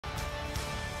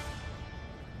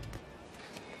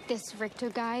This Richter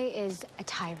guy is a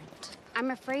tyrant.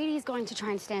 I'm afraid he's going to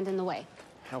try and stand in the way.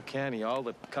 How can he? All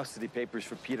the custody papers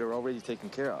for Peter are already taken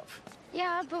care of.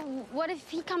 Yeah, but what if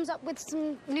he comes up with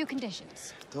some new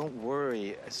conditions? Don't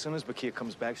worry. As soon as Bakia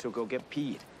comes back, she'll go get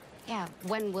Pete. Yeah,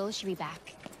 when will she be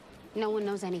back? No one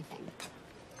knows anything.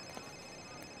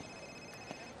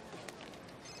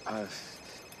 I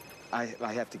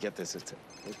have to get this.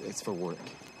 It's for work.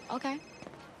 Okay.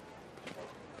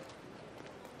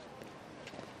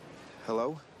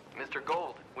 Hello? Mr.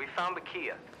 Gold, we found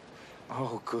Bakia.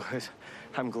 Oh, good.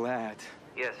 I'm glad.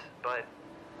 Yes, but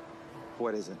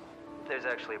What is it? there's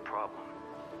actually a problem.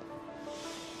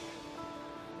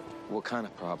 What kind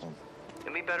of problem?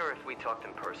 It'd be better if we talked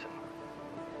in person.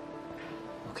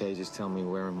 Okay, just tell me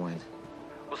where and when.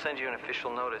 We'll send you an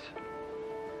official notice.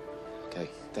 Okay,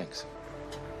 thanks.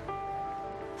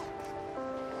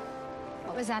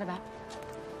 What was that about?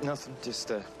 Nothing,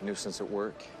 just a nuisance at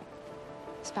work.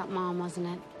 It's about Mom, wasn't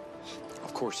it?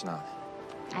 Of course not.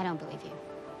 I don't believe you.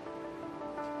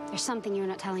 There's something you're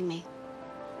not telling me.